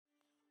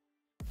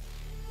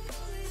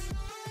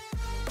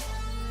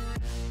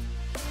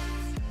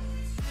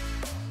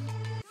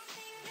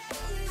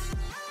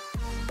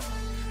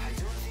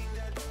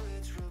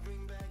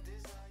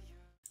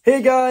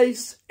Hey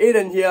guys,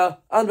 Aidan here,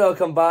 and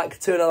welcome back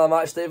to another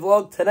matchday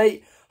vlog.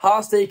 Tonight,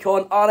 Hearts take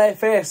on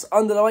RFS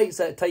under the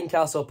lights at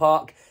Tynecastle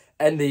Park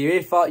in the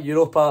UEFA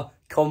Europa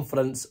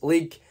Conference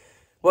League.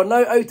 We're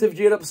now out of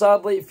Europe,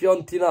 sadly.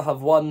 Fiorentina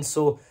have won,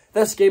 so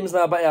this game's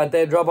now a bit of a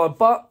dead rubber,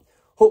 but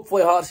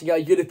hopefully Hearts can get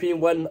a European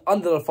win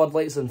under the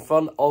floodlights in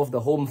front of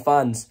the home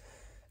fans.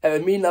 It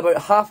would mean about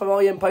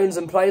 £500,000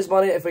 in prize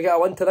money if we get a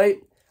win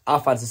tonight. I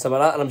fancy some of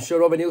that, and I'm sure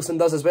Robbie Nielsen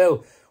does as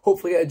well.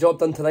 Hopefully get a job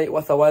done tonight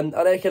with a win.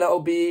 I reckon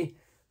it'll be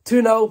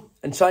 2-0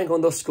 and Shank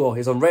will score.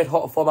 He's on red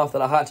hot form after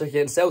a hat-trick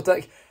against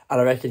Celtic,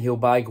 and I reckon he'll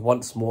bag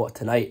once more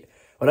tonight.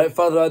 Without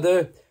further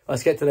ado,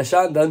 let's get to the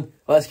Shandon,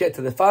 let's get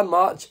to the fan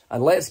march,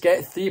 and let's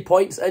get 3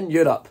 points in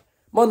Europe.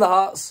 Come on the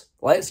Hearts,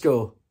 let's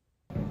go.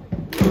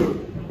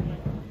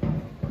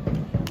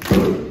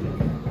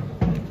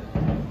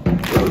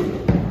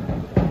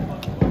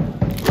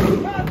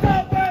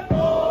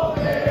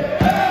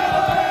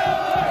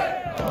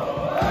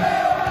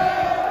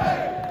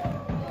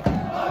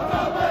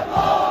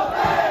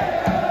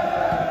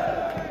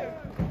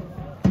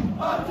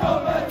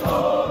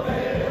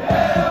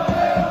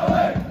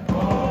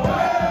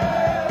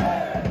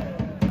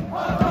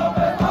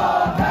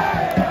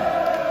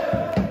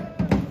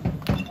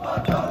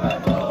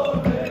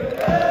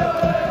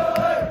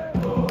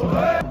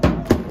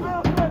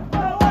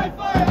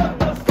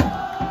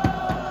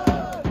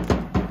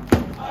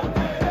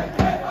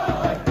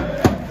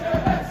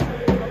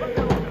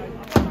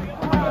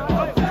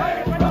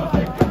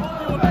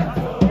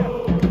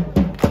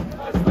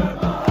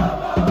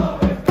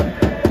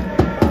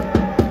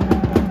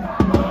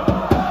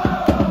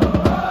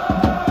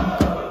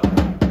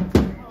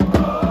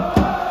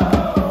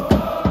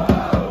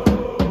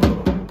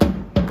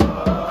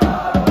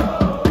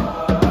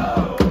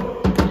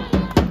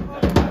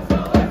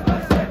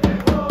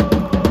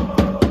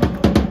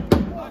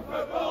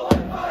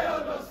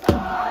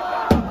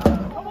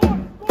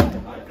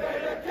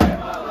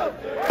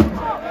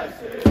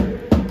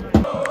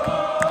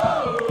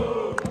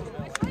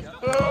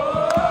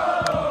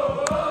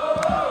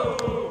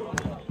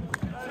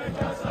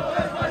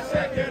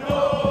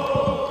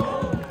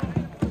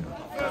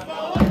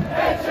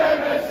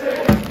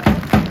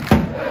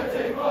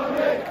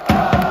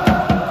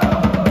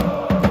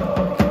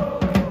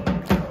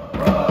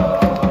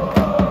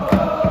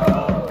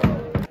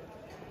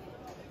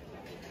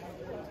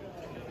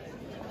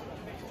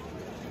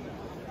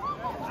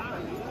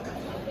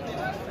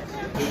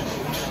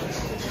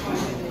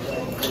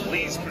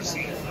 Please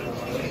proceed.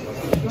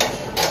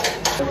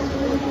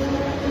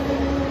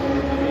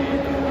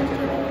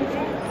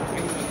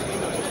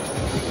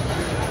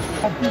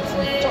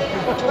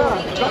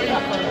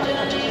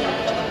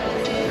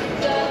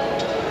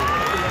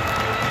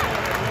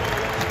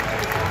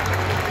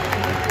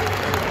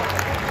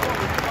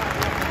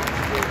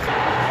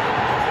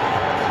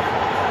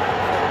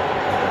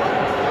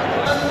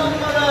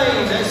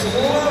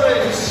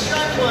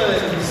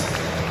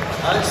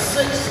 At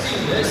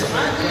 16, it's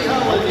Andy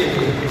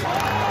Halliday.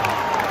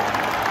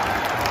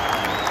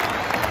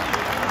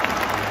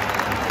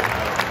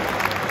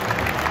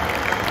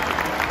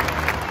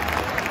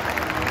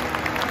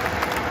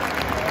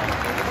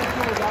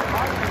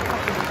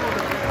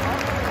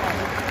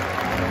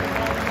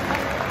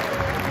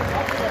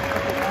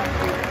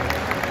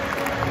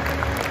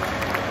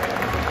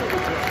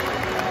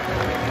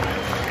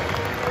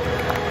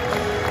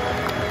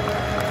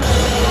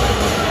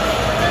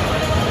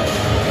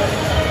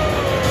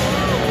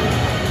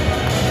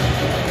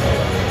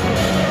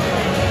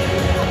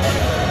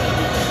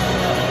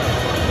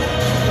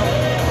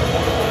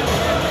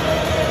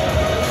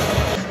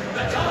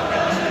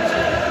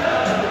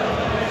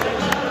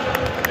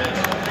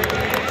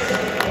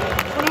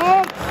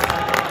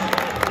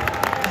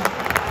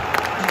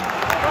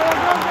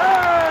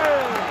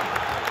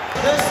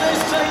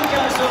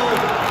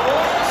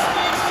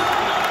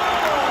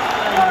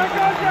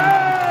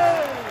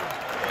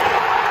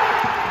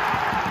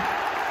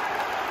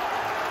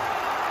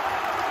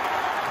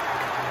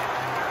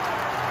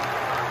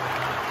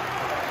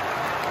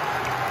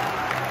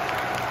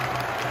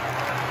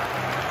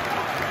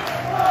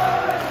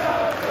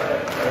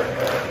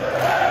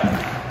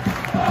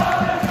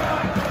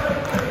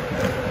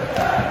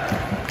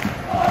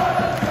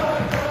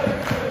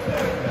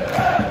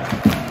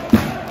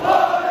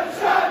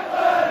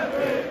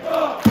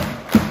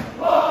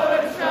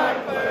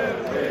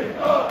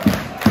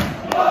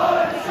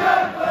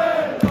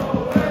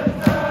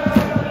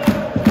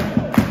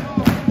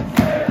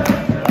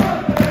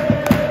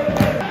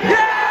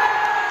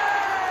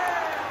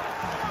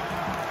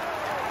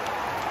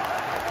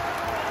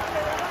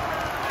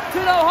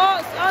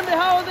 Hearts, Andy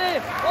Halliday,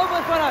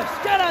 lovely finish,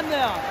 get in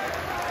there!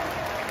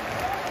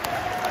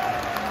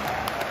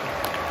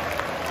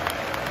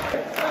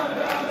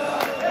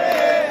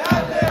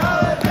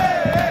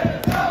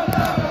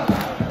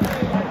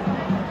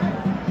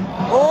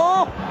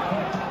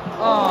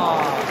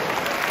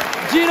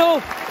 Gino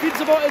feeds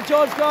the ball to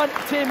George Grant,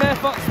 team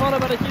effort, spun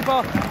by the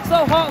keeper.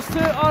 Still Hearts 2,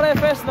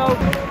 RFS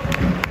now.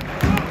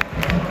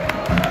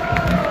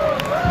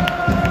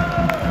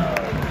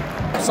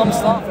 some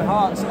start for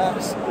Hearts.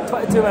 It's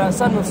 22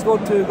 minutes in, we've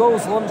scored 2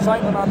 goals, Lon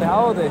Shanklin and the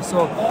Halliday,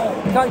 so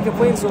you can't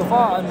complain so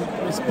far, and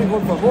we seem to be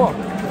going for more.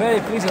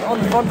 Very pleasing,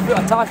 on the front foot,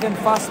 attacking,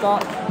 fast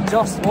start,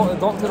 just what the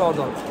doctor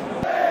ordered.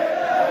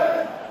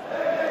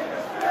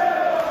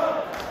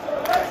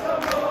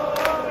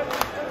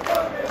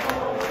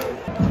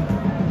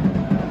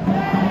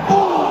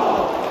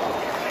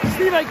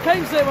 Stephen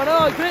Kingsley with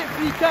another great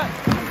free kick,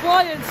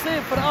 flying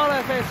save for the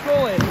RFS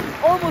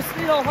goalie. Almost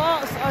 3-0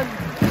 Hearts, and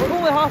we're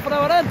only half an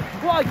hour in.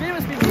 What a game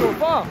it's been so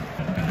far.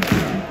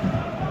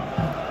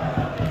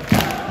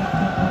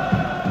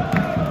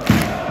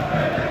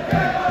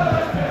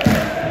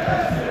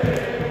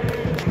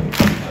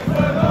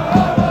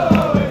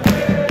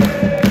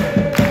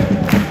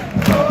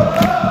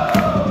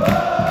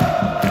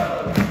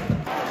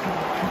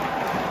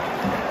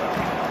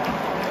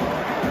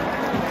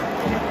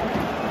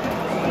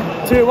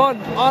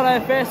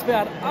 RFS with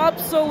an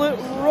absolute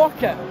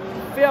rocket.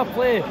 Fair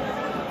play.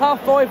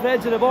 Half volley for the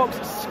edge of the box,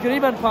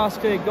 screaming past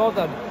Craig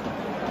Gordon.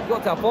 You've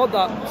got to applaud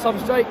that. Some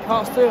strike,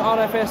 Hearts 2,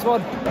 RFS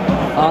 1.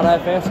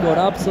 RFS going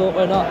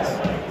absolutely nuts.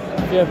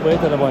 Fair play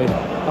to the boy.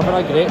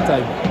 Having a great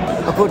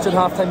time. Approaching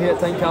half time here at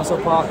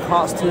Tynecastle Park.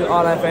 Hearts 2,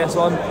 RFS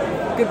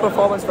 1. Good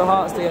performance for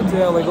Hearts to get 2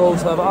 early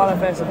goals. However,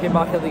 RFS have came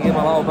back in the game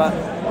a little bit.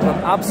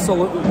 An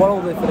absolute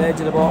worldly for the edge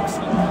of the box.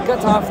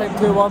 Get to half time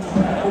 2-1.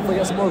 Hopefully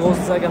get some more goals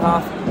in the second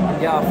half and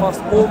get our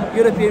first home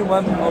European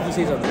win of the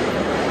season.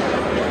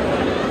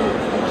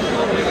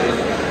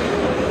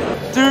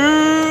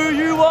 Do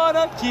you want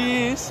a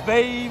kiss,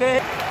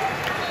 baby?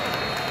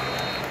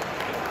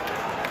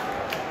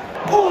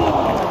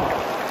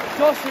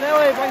 Josh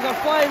Finelli brings a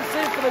flying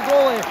save for the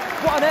goalie.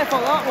 What an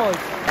effort that was.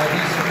 And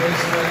he's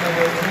replaced by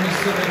number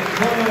 27,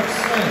 Connor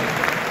Smith.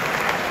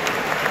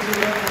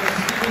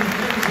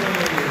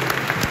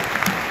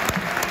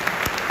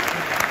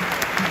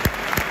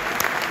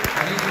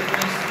 And he's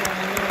replaced by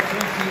number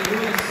 20,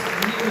 Lewis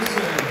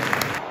Nielsen.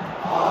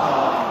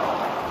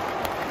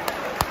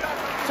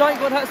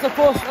 Shanklin hits the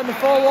post and the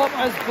follow-up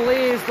is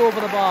glazed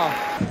over the bar.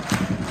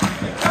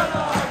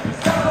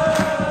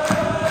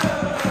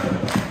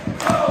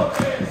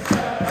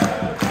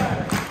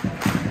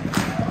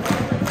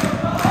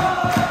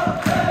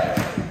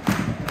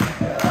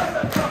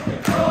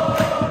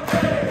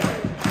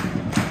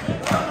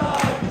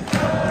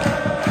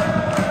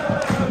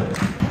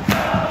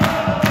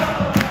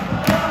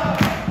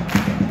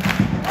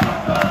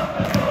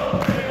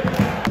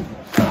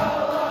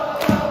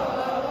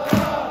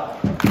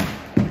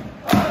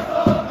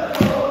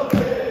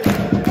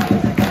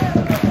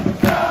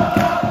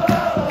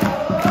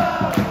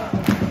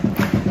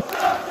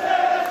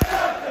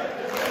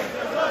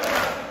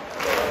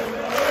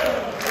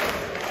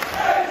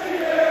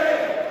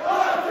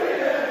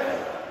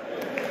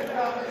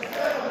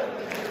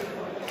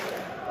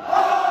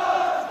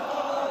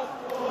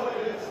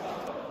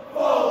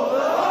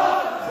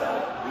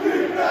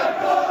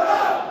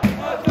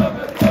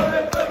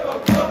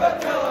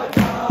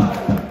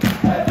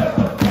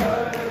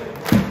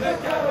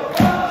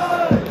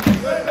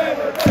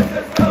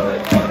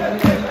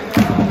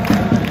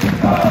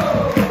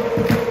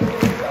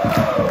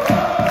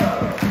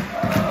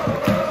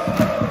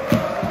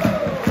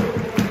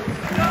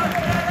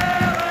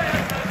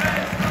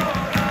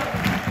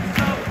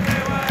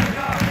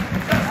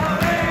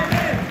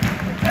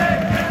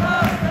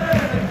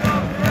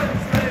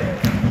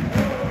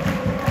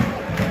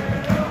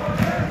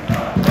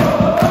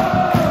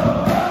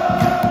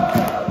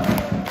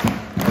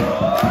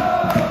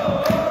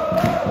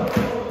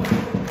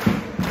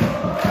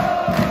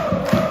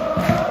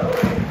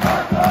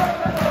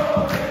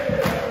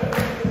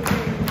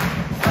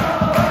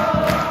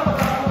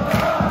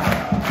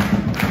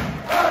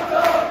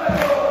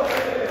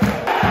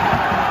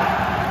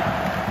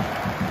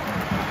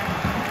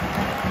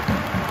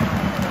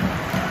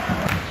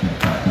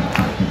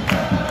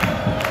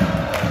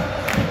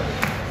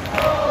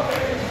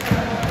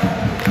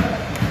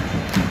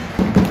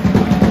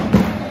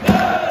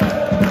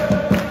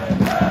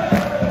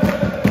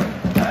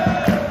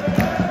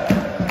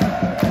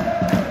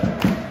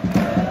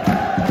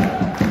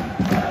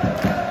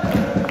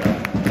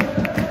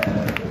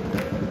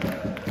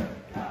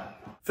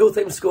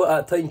 Full-time score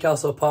at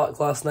Tynecastle Park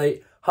last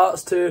night.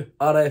 Hearts 2,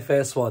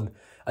 RFS 1.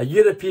 A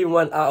European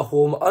win at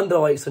home under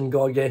lights in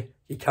Gorgie.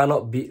 You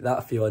cannot beat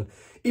that feeling.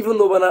 Even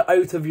though we're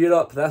out of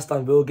Europe, the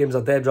Istanbul game's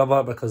a dead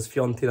rubber because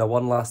Fiorentina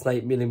won last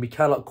night, meaning we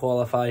cannot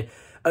qualify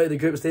out of the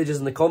group stages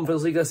in the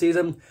Conference League this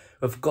season.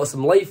 We've got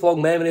some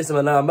lifelong memories and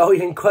we're now £1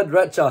 million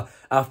richer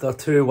after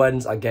 2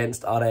 wins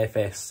against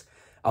RFS.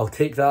 I'll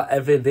take that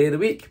every day of the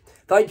week.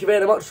 Thank you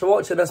very much for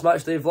watching this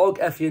matchday vlog.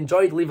 If you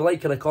enjoyed, leave a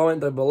like and a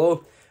comment down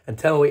below and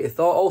tell me what you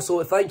thought.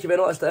 Also, thank you very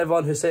much to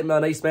everyone who sent me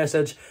a nice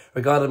message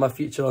regarding my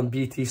feature on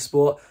BT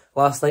Sport.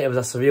 Last night it was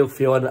a surreal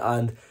feeling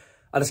and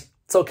I just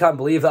still can't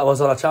believe that I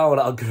was on a channel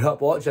that I grew up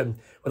watching.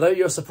 Without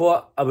your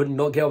support, I would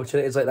not get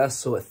opportunities like this,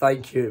 so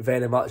thank you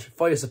very much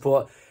for your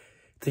support.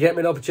 To get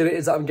me the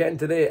opportunities that I'm getting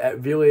today, it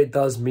really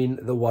does mean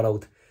the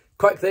world.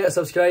 Quick there to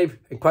subscribe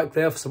and quick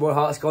there for some more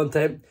Hearts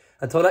content.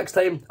 Until next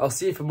time, I'll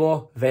see you for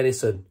more very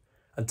soon.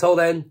 Until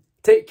then,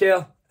 take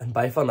care and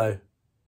bye for now.